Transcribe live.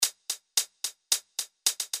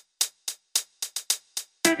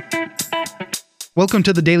Welcome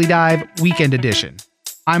to the Daily Dive Weekend Edition.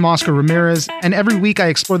 I'm Oscar Ramirez, and every week I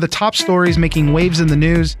explore the top stories making waves in the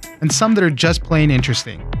news and some that are just plain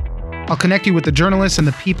interesting. I'll connect you with the journalists and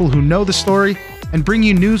the people who know the story and bring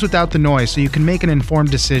you news without the noise so you can make an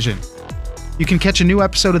informed decision. You can catch a new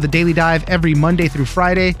episode of the Daily Dive every Monday through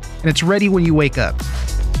Friday, and it's ready when you wake up.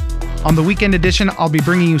 On the Weekend Edition, I'll be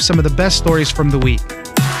bringing you some of the best stories from the week.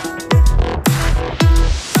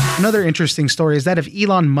 Another interesting story is that of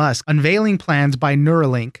Elon Musk unveiling plans by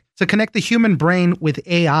Neuralink to connect the human brain with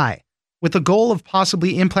AI, with the goal of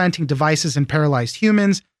possibly implanting devices in paralyzed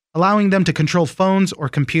humans, allowing them to control phones or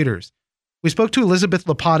computers. We spoke to Elizabeth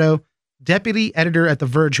Lopato, deputy editor at The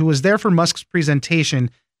Verge, who was there for Musk's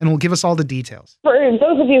presentation and will give us all the details. For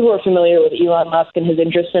those of you who are familiar with Elon Musk and his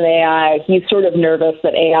interest in AI, he's sort of nervous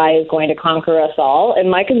that AI is going to conquer us all.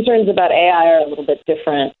 And my concerns about AI are a little bit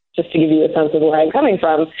different, just to give you a sense of where I'm coming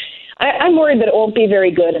from. I'm worried that it won't be very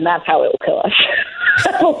good, and that's how it will kill us.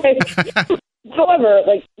 However,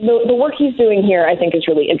 the work he's doing here, I think, is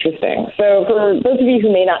really interesting. So for those of you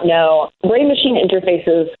who may not know, brain-machine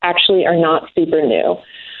interfaces actually are not super new.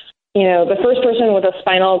 You know, the first person with a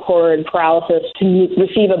spinal cord paralysis to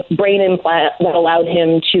receive a brain implant that allowed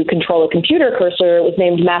him to control a computer cursor was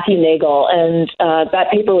named Matthew Nagel, and that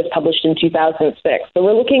paper was published in 2006. So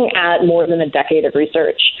we're looking at more than a decade of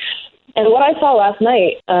research. And what I saw last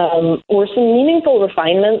night were some meaningful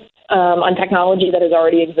refinements on technology that has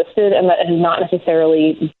already existed and that has not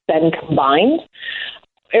necessarily been combined.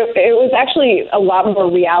 It was actually a lot more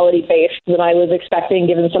reality-based than I was expecting,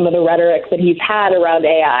 given some of the rhetoric that he's had around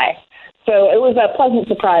AI. So it was a pleasant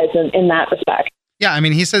surprise in that respect. Yeah, I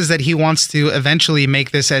mean, he says that he wants to eventually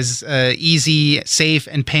make this as easy, safe,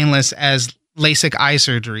 and painless as LASIK eye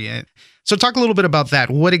surgery. So talk a little bit about that.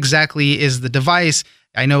 What exactly is the device?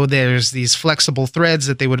 I know there's these flexible threads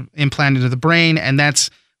that they would implant into the brain, and that's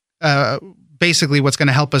basically what's going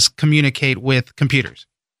to help us communicate with computers.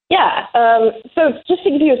 Yeah. So just to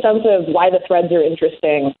give you a sense of why the threads are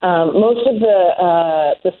interesting, most of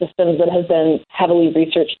the systems that have been heavily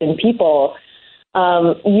researched in people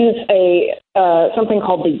use something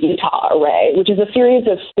called the Utah array, which is a series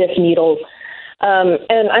of stiff needles.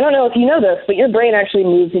 And I don't know if you know this, but your brain actually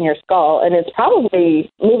moves in your skull, and it's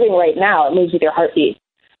probably moving right now. It moves with your heartbeat,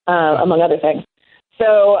 among other things.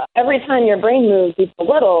 So every time your brain moves even a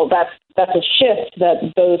little, that's a shift that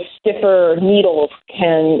those stiffer needles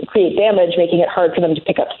can create damage, making it hard for them to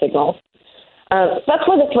pick up signals. That's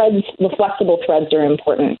why the flexible threads are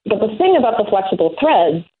important. But the thing about the flexible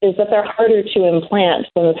threads is that they're harder to implant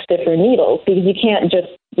than the stiffer needles, because you can't just,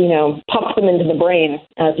 pump them into the brain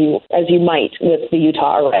as you might with the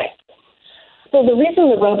Utah array. So the reason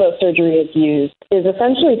the robosurgery is used is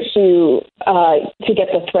essentially to get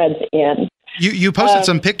the threads in. You posted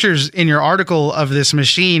some pictures in your article of this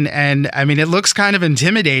machine, and I mean, it looks kind of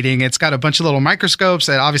intimidating. It's got a bunch of little microscopes.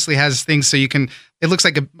 It obviously has things so it looks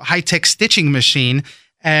like a high-tech stitching machine.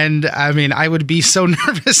 And I mean, I would be so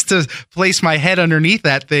nervous to place my head underneath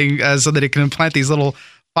that thing so that it can implant these little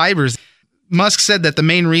fibers. Musk said that the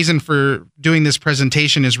main reason for doing this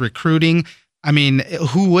presentation is recruiting. I mean,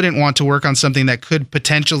 who wouldn't want to work on something that could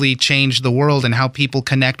potentially change the world and how people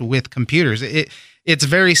connect with computers? It's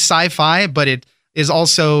very sci-fi, but it is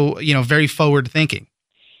also, very forward thinking.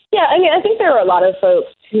 Yeah, I mean, I think there are a lot of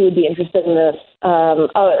folks who would be interested in this.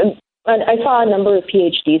 I saw a number of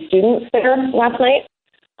PhD students there last night.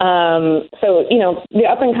 So, the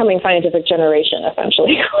up-and-coming scientific generation,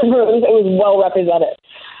 essentially, it was well represented.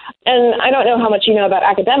 And I don't know how much you know about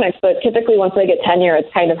academics, but typically once they get tenure,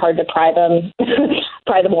 it's kind of hard to pry them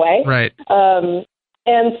away. Right.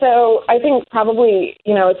 And so I think probably,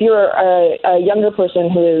 if you're a younger person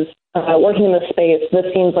who is working in this space, this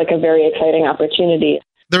seems like a very exciting opportunity.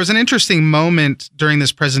 There was an interesting moment during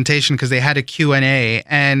this presentation because they had a Q&A,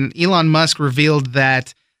 and Elon Musk revealed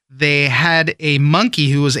that they had a monkey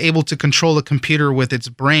who was able to control a computer with its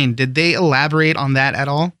brain. Did they elaborate on that at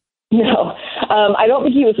all? No. I don't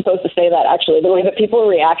think he was supposed to say that, actually, the way that people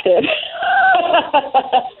reacted.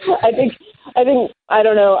 I think I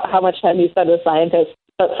don't know how much time you spend with scientists,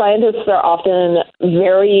 but scientists are often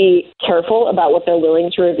very careful about what they're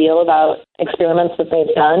willing to reveal about experiments that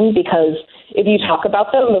they've done, because if you talk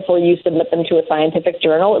about them before you submit them to a scientific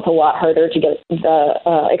journal, it's a lot harder to get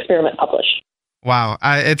the experiment published. Wow.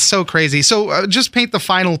 It's so crazy. So just paint the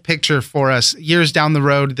final picture for us. Years down the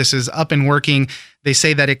road, this is up and working. They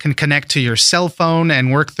say that it can connect to your cell phone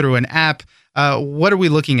and work through an app. What are we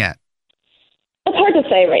looking at? It's hard to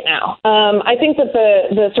say right now. I think that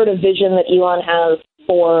the sort of vision that Elon has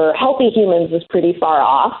for healthy humans is pretty far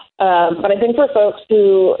off. But I think for folks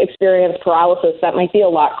who experience paralysis, that might be a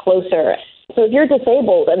lot closer. So if you're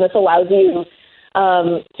disabled and this allows you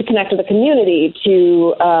to connect with the community,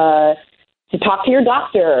 to talk to your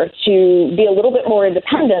doctor, to be a little bit more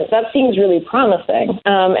independent. That seems really promising.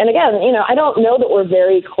 And again, I don't know that we're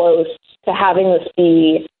very close to having this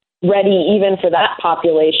be ready even for that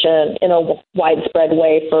population in a widespread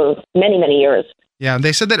way for many, many years. Yeah,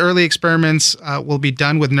 they said that early experiments will be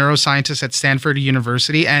done with neuroscientists at Stanford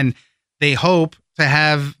University, and they hope to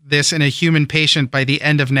have this in a human patient by the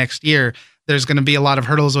end of next year. There's going to be a lot of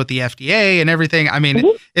hurdles with the FDA and everything. I mean,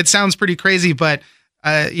 it sounds pretty crazy, but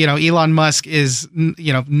Elon Musk is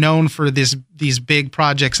known for these big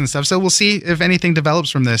projects and stuff. So we'll see if anything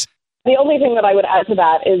develops from this. The only thing that I would add to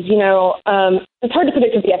that is, it's hard to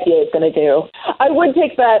predict what the FDA is going to do. I would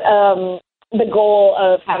take that the goal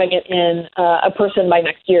of having it in a person by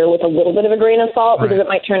next year with a little bit of a grain of salt, because it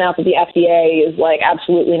might turn out that the FDA is like,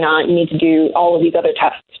 absolutely not. You need to do all of these other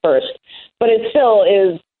tests first. But it still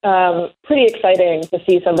is pretty exciting to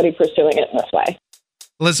see somebody pursuing it in this way.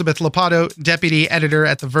 Elizabeth Lopato, Deputy Editor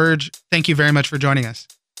at The Verge, thank you very much for joining us.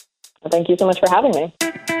 Well, thank you so much for having me.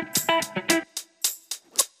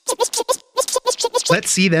 Let's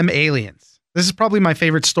see them aliens. This is probably my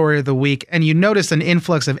favorite story of the week, and you noticed an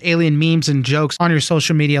influx of alien memes and jokes on your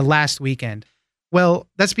social media last weekend. Well,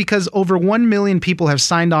 that's because over 1 million people have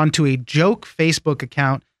signed on to a joke Facebook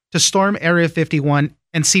account to storm Area 51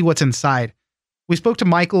 and see what's inside. We spoke to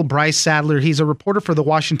Michael Bryce Sadler. He's a reporter for the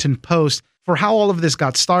Washington Post, for how all of this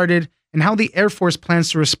got started and how the Air Force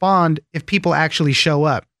plans to respond if people actually show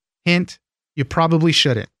up. Hint, you probably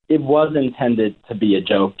shouldn't. It was intended to be a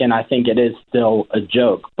joke, and I think it is still a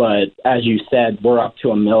joke. But as you said, we're up to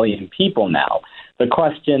 1 million people now. The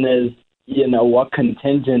question is, what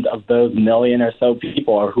contingent of those million or so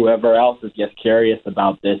people, or whoever else is just curious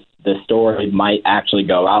about this story, might actually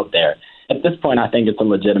go out there? At this point, I think it's a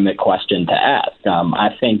legitimate question to ask.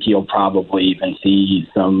 I think you'll probably even see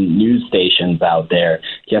some news stations out there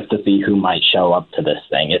just to see who might show up to this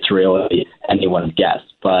thing. It's really anyone's guess.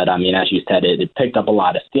 But, I mean, as you said, it picked up a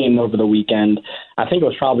lot of steam over the weekend. I think it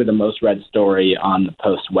was probably the most read story on the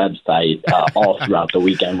Post website all throughout the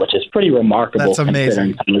weekend, which is pretty remarkable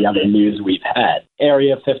considering some of the other news we've had.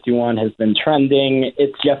 Area 51 has been trending.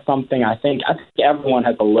 It's just something I think everyone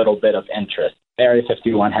has a little bit of interest. Area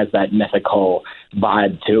 51 has that mythical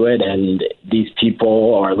vibe to it, and these people,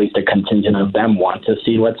 or at least a contingent of them, want to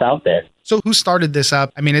see what's out there. So who started this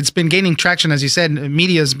up? I mean, it's been gaining traction, as you said.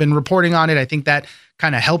 Media has been reporting on it. I think that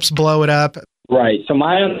kind of helps blow it up. Right. So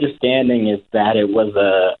my understanding is that it was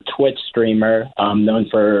a Twitch streamer known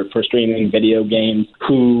for streaming video games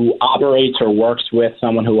who operates or works with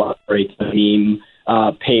someone who operates the meme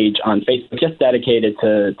page on Facebook, just dedicated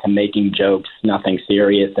to making jokes, nothing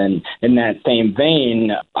serious. And in that same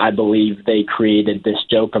vein, I believe they created this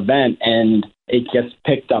joke event, and it just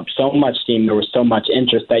picked up so much steam. There was so much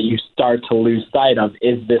interest that you start to lose sight of,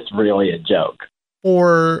 is this really a joke?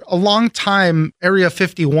 For a long time, Area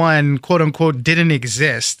 51, quote unquote, didn't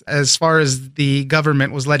exist. As far as the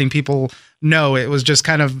government was letting people know, it was just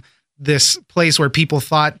kind of this place where people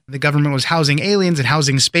thought the government was housing aliens and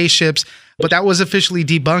housing spaceships. But that was officially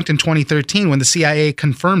debunked in 2013 when the CIA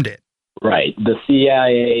confirmed it. Right. The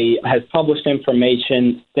CIA has published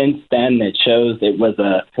information since then that shows it was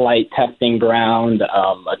a flight testing ground,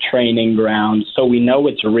 a training ground. So we know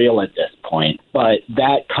it's real at this point. But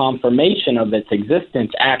that confirmation of its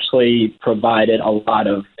existence actually provided a lot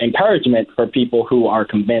of encouragement for people who are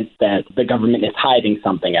convinced that the government is hiding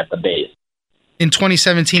something at the base. In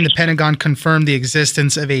 2017, the Pentagon confirmed the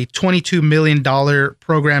existence of a $22 million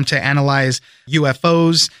program to analyze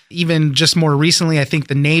UFOs. Even just more recently, I think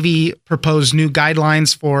the Navy proposed new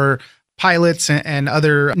guidelines for pilots and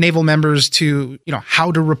other naval members to,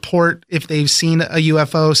 how to report if they've seen a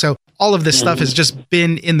UFO. So all of this stuff has just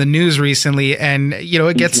been in the news recently, and,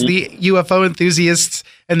 it gets the UFO enthusiasts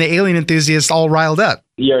and the alien enthusiasts all riled up.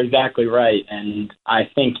 You're exactly right. And I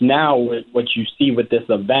think now what you see with this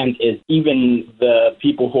event is even the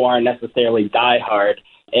people who aren't necessarily diehard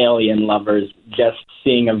alien lovers just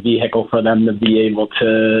seeing a vehicle for them to be able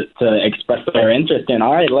to express their interest in.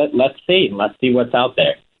 All right, let's see what's out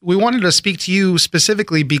there. We wanted to speak to you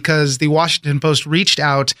specifically because the Washington Post reached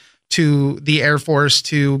out to the Air Force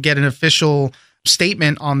to get an official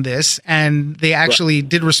statement on this, and they actually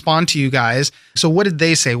did respond to you guys. So what did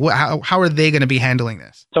they say? How are they going to be handling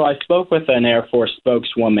this? So I spoke with an Air Force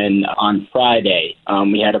spokeswoman on Friday.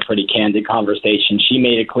 We had a pretty candid conversation. She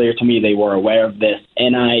made it clear to me they were aware of this,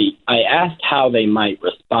 and I asked how they might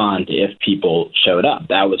respond if people showed up.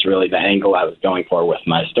 That was really the angle I was going for with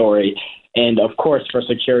my story. And, of course, for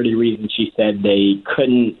security reasons, she said they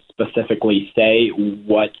couldn't specifically say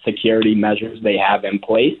what security measures they have in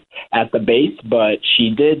place at the base, but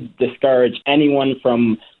she did discourage anyone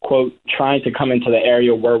from, quote, trying to come into the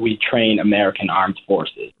area where we train American armed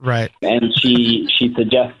forces. Right. And she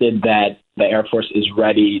suggested that the Air Force is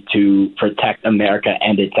ready to protect America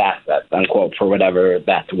and its assets, unquote, for whatever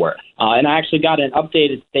that's worth. And I actually got an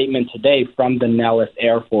updated statement today from the Nellis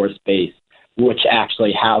Air Force Base, which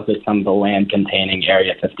actually houses some of the land containing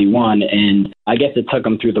Area 51. And I guess it took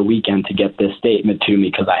them through the weekend to get this statement to me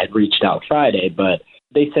because I had reached out Friday, but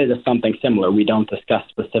they said it's something similar. We don't discuss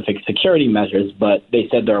specific security measures, but they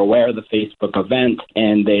said they're aware of the Facebook event,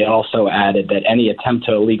 and they also added that any attempt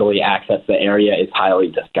to illegally access the area is highly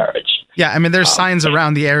discouraged. Yeah, I mean, there's signs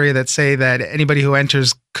around the area that say that anybody who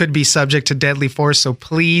enters could be subject to deadly force, so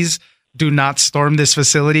please do not storm this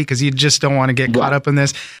facility because you just don't want to get caught up in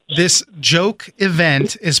this. This joke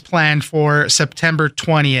event is planned for September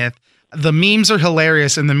 20th. The memes are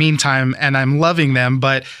hilarious in the meantime, and I'm loving them,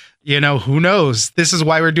 but who knows? This is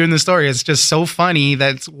why we're doing the story. It's just so funny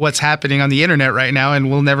that's what's happening on the internet right now,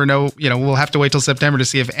 and we'll never know. We'll have to wait till September to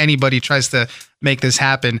see if anybody tries to make this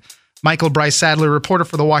happen. Michael Bryce Sadler, reporter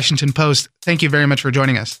for The Washington Post, thank you very much for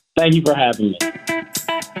joining us. Thank you for having me.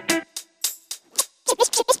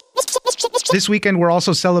 This weekend, we're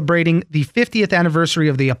also celebrating the 50th anniversary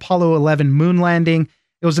of the Apollo 11 moon landing.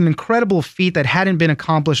 It was an incredible feat that hadn't been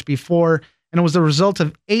accomplished before, and it was the result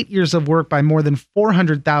of 8 years of work by more than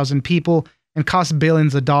 400,000 people and cost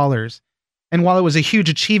billions of dollars. And while it was a huge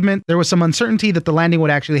achievement, there was some uncertainty that the landing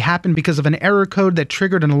would actually happen because of an error code that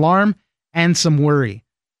triggered an alarm and some worry.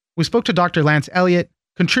 We spoke to Dr. Lance Elliott,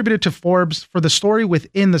 contributor to Forbes, for the story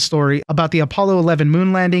within the story about the Apollo 11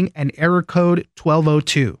 moon landing and error code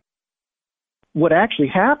 1202. What actually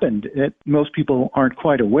happened, most people aren't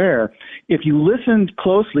quite aware, if you listened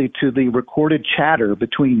closely to the recorded chatter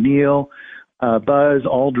between Neil, Buzz,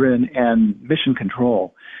 Aldrin, and Mission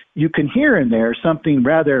Control, you can hear in there something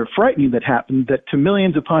rather frightening that happened that to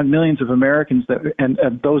millions upon millions of Americans and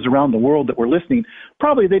those around the world that were listening,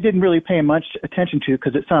 probably they didn't really pay much attention to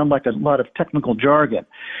because it sounded like a lot of technical jargon.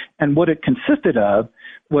 And what it consisted of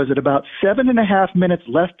was at about 7.5 minutes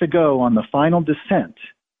left to go on the final descent,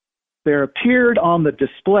 there appeared on the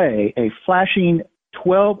display a flashing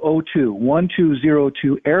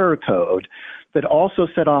 1202 error code that also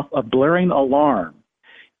set off a blaring alarm.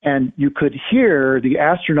 And you could hear the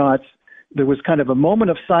astronauts, there was kind of a moment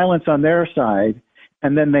of silence on their side,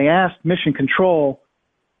 and then they asked Mission Control,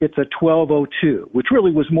 it's a 1202, which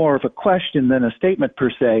really was more of a question than a statement per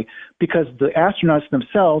se, because the astronauts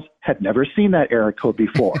themselves had never seen that error code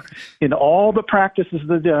before. In all the practices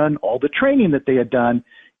they'd done, all the training that they had done,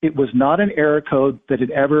 it was not an error code that had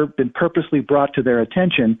ever been purposely brought to their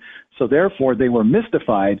attention, so therefore they were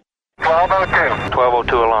mystified. 1202.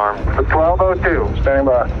 1202 alarm. 1202, stand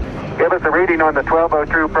by. Give us a reading on the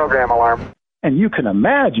 1202 program alarm. And you can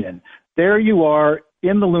imagine, there you are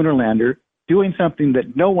in the lunar lander doing something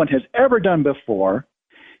that no one has ever done before,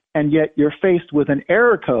 and yet you're faced with an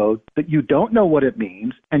error code that you don't know what it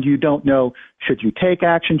means, and you don't know, should you take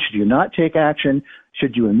action, should you not take action,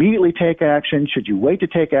 should you immediately take action, should you wait to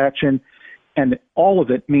take action, and all of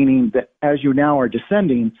it meaning that as you now are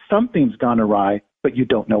descending, something's gone awry, but you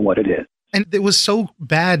don't know what it is. And it was so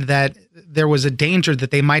bad that there was a danger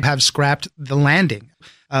that they might have scrapped the landing.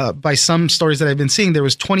 By some stories that I've been seeing, there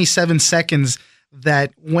was 27 seconds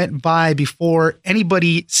that went by before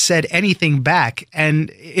anybody said anything back.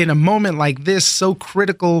 And in a moment like this, so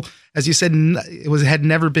critical, as you said, had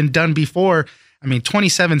never been done before. I mean,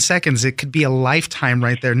 27 seconds, it could be a lifetime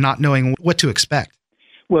right there, not knowing what to expect.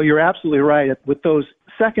 Well, you're absolutely right. With those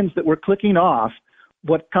seconds that were clicking off,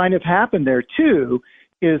 what kind of happened there, too,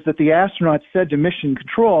 is that the astronauts said to Mission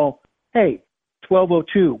Control, hey,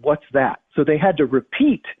 1202, what's that? So they had to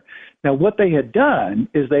repeat. Now, what they had done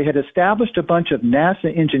is they had established a bunch of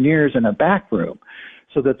NASA engineers in a back room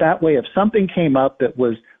so that way if something came up that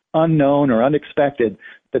was unknown or unexpected,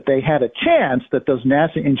 that they had a chance that those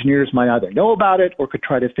NASA engineers might either know about it or could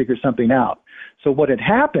try to figure something out. So what had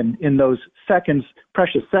happened in those seconds,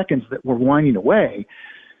 precious seconds that were winding away,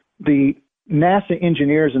 the NASA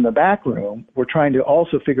engineers in the back room were trying to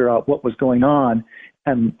also figure out what was going on.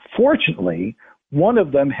 And fortunately, one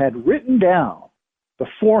of them had written down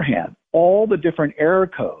beforehand all the different error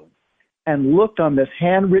codes and looked on this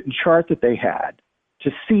handwritten chart that they had to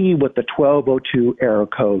see what the 1202 error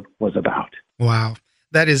code was about. Wow.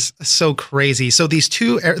 That is so crazy. So these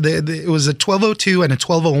two, it was a 1202 and a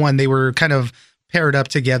 1201. They were kind of paired up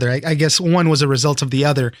together. I guess one was a result of the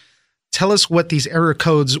other. Tell us what these error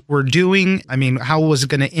codes were doing. I mean, how was it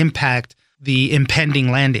going to impact the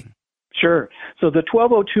impending landing? Sure. So the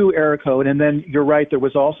 1202 error code, and then you're right, there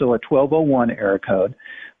was also a 1201 error code.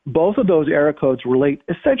 Both of those error codes relate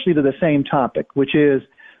essentially to the same topic, which is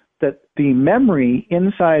that the memory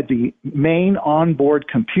inside the main onboard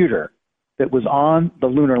computer that was on the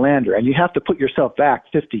lunar lander, and you have to put yourself back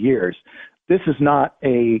 50 years. This is not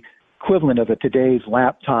a equivalent of today's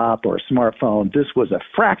laptop or a smartphone. This was a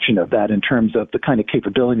fraction of that in terms of the kind of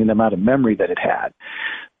capability and the amount of memory that it had.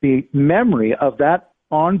 The memory of that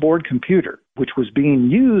onboard computer, which was being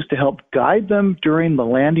used to help guide them during the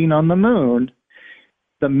landing on the moon,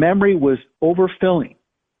 the memory was overfilling.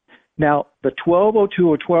 Now, the 1202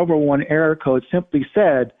 or 1201 error code simply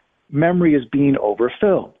said memory is being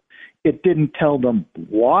overfilled. It didn't tell them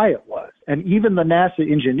why it was. And even the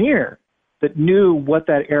NASA engineer that knew what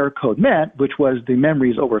that error code meant, which was the memory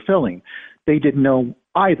is overfilling, they didn't know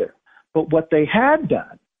either. But what they had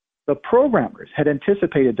done, the programmers had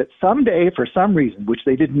anticipated that someday, for some reason, which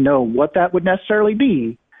they didn't know what that would necessarily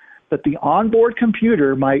be, that the onboard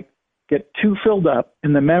computer might get too filled up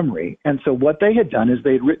in the memory. And so what they had done is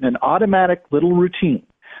they'd written an automatic little routine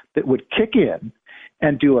that would kick in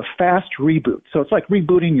and do a fast reboot. So it's like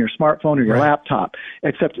rebooting your smartphone or your laptop,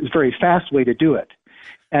 except it's a very fast way to do it.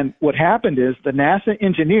 And what happened is the NASA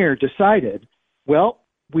engineer decided, well,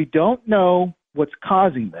 we don't know what's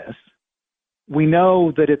causing this. We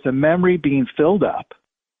know that it's a memory being filled up,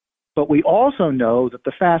 but we also know that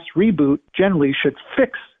the fast reboot generally should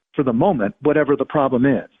fix, for the moment, whatever the problem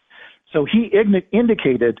is. So he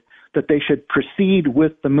indicated that they should proceed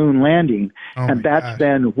with the moon landing, and that's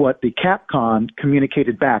then what the Capcom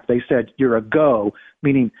communicated back. They said, you're a go,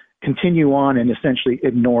 meaning continue on and essentially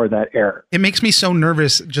ignore that error. It makes me so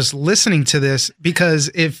nervous just listening to this, because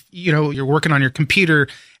if you're working on your computer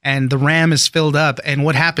and the RAM is filled up, and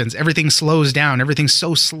what happens? Everything slows down. Everything's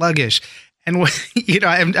so sluggish. And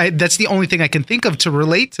that's the only thing I can think of to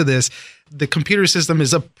relate to this. The computer system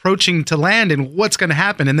is approaching to land, and what's going to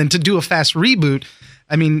happen? And then to do a fast reboot,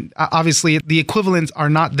 I mean, obviously the equivalents are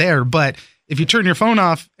not there, but if you turn your phone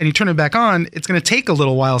off and you turn it back on, it's going to take a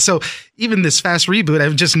little while. So even this fast reboot,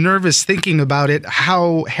 I'm just nervous thinking about it,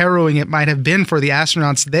 how harrowing it might have been for the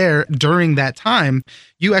astronauts there during that time.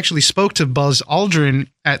 You actually spoke to Buzz Aldrin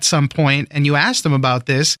at some point, and you asked him about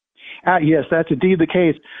this. Yes, that's indeed the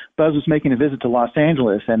case. Buzz was making a visit to Los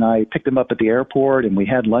Angeles, and I picked him up at the airport, and we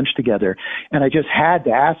had lunch together. And I just had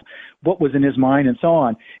to ask what was in his mind and so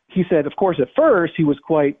on. He said, of course, at first he was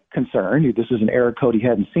quite concerned. This was an error code he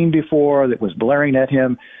hadn't seen before that was blaring at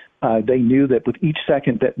him. They knew that with each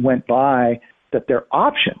second that went by, that their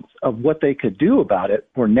options of what they could do about it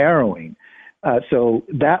were narrowing. So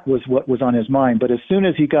that was what was on his mind. But as soon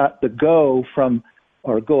as he got the go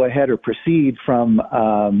ahead or proceed from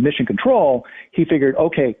mission control, he figured,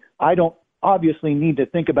 okay, I don't obviously need to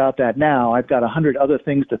think about that now. I've got 100 other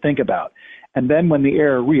things to think about. And then when the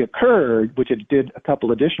error reoccurred, which it did a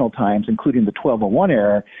couple additional times, including the 1201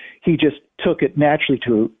 error, he just took it naturally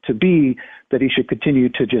to be that he should continue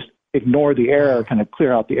to just ignore the error, kind of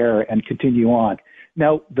clear out the error and continue on.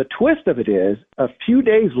 Now, the twist of it is, a few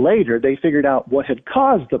days later, they figured out what had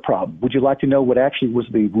caused the problem. Would you like to know what actually was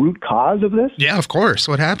the root cause of this? Yeah, of course.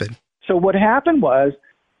 What happened? So what happened was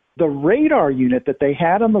the radar unit that they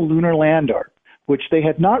had on the lunar lander, which they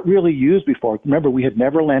had not really used before. Remember, we had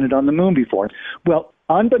never landed on the moon before. Well,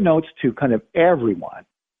 unbeknownst to kind of everyone,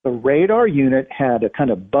 the radar unit had a kind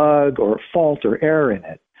of bug or fault or error in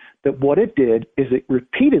it, that what it did is it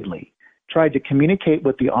repeatedly tried to communicate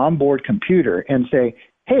with the onboard computer and say,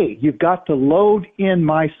 hey, you've got to load in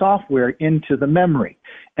my software into the memory.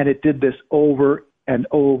 And it did this over and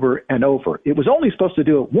over and over. It was only supposed to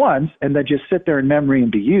do it once and then just sit there in memory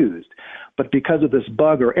and be used. But because of this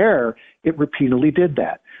bug or error, it repeatedly did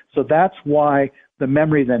that. So that's why the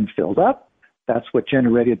memory then filled up. That's what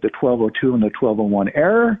generated the 1202 and the 1201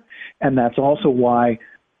 error. And that's also why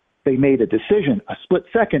they made a decision, a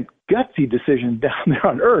split-second, gutsy decision down there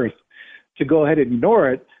on Earth to go ahead and ignore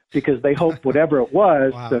it, because they hoped whatever it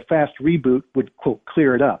was, the fast reboot would, quote,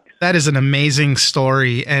 clear it up. That is an amazing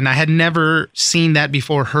story, and I had never seen that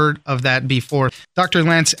before, heard of that before. Dr.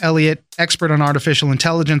 Lance Elliott, expert on artificial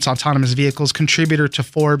intelligence, autonomous vehicles, contributor to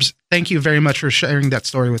Forbes. Thank you very much for sharing that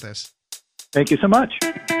story with us. Thank you so much.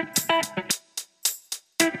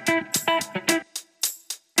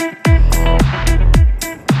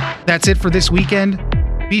 That's it for this weekend.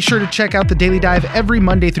 Be sure to check out The Daily Dive every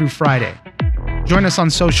Monday through Friday. Join us on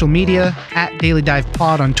social media at Daily Dive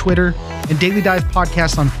Pod on Twitter and Daily Dive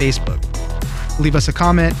Podcast on Facebook. Leave us a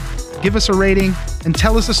comment, give us a rating, and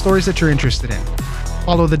tell us the stories that you're interested in.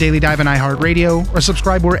 Follow The Daily Dive on iHeartRadio or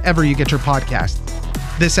subscribe wherever you get your podcasts.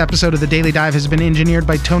 This episode of The Daily Dive has been engineered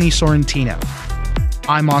by Tony Sorrentino.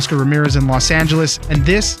 I'm Oscar Ramirez in Los Angeles, and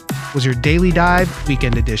this was your Daily Dive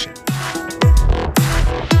Weekend Edition.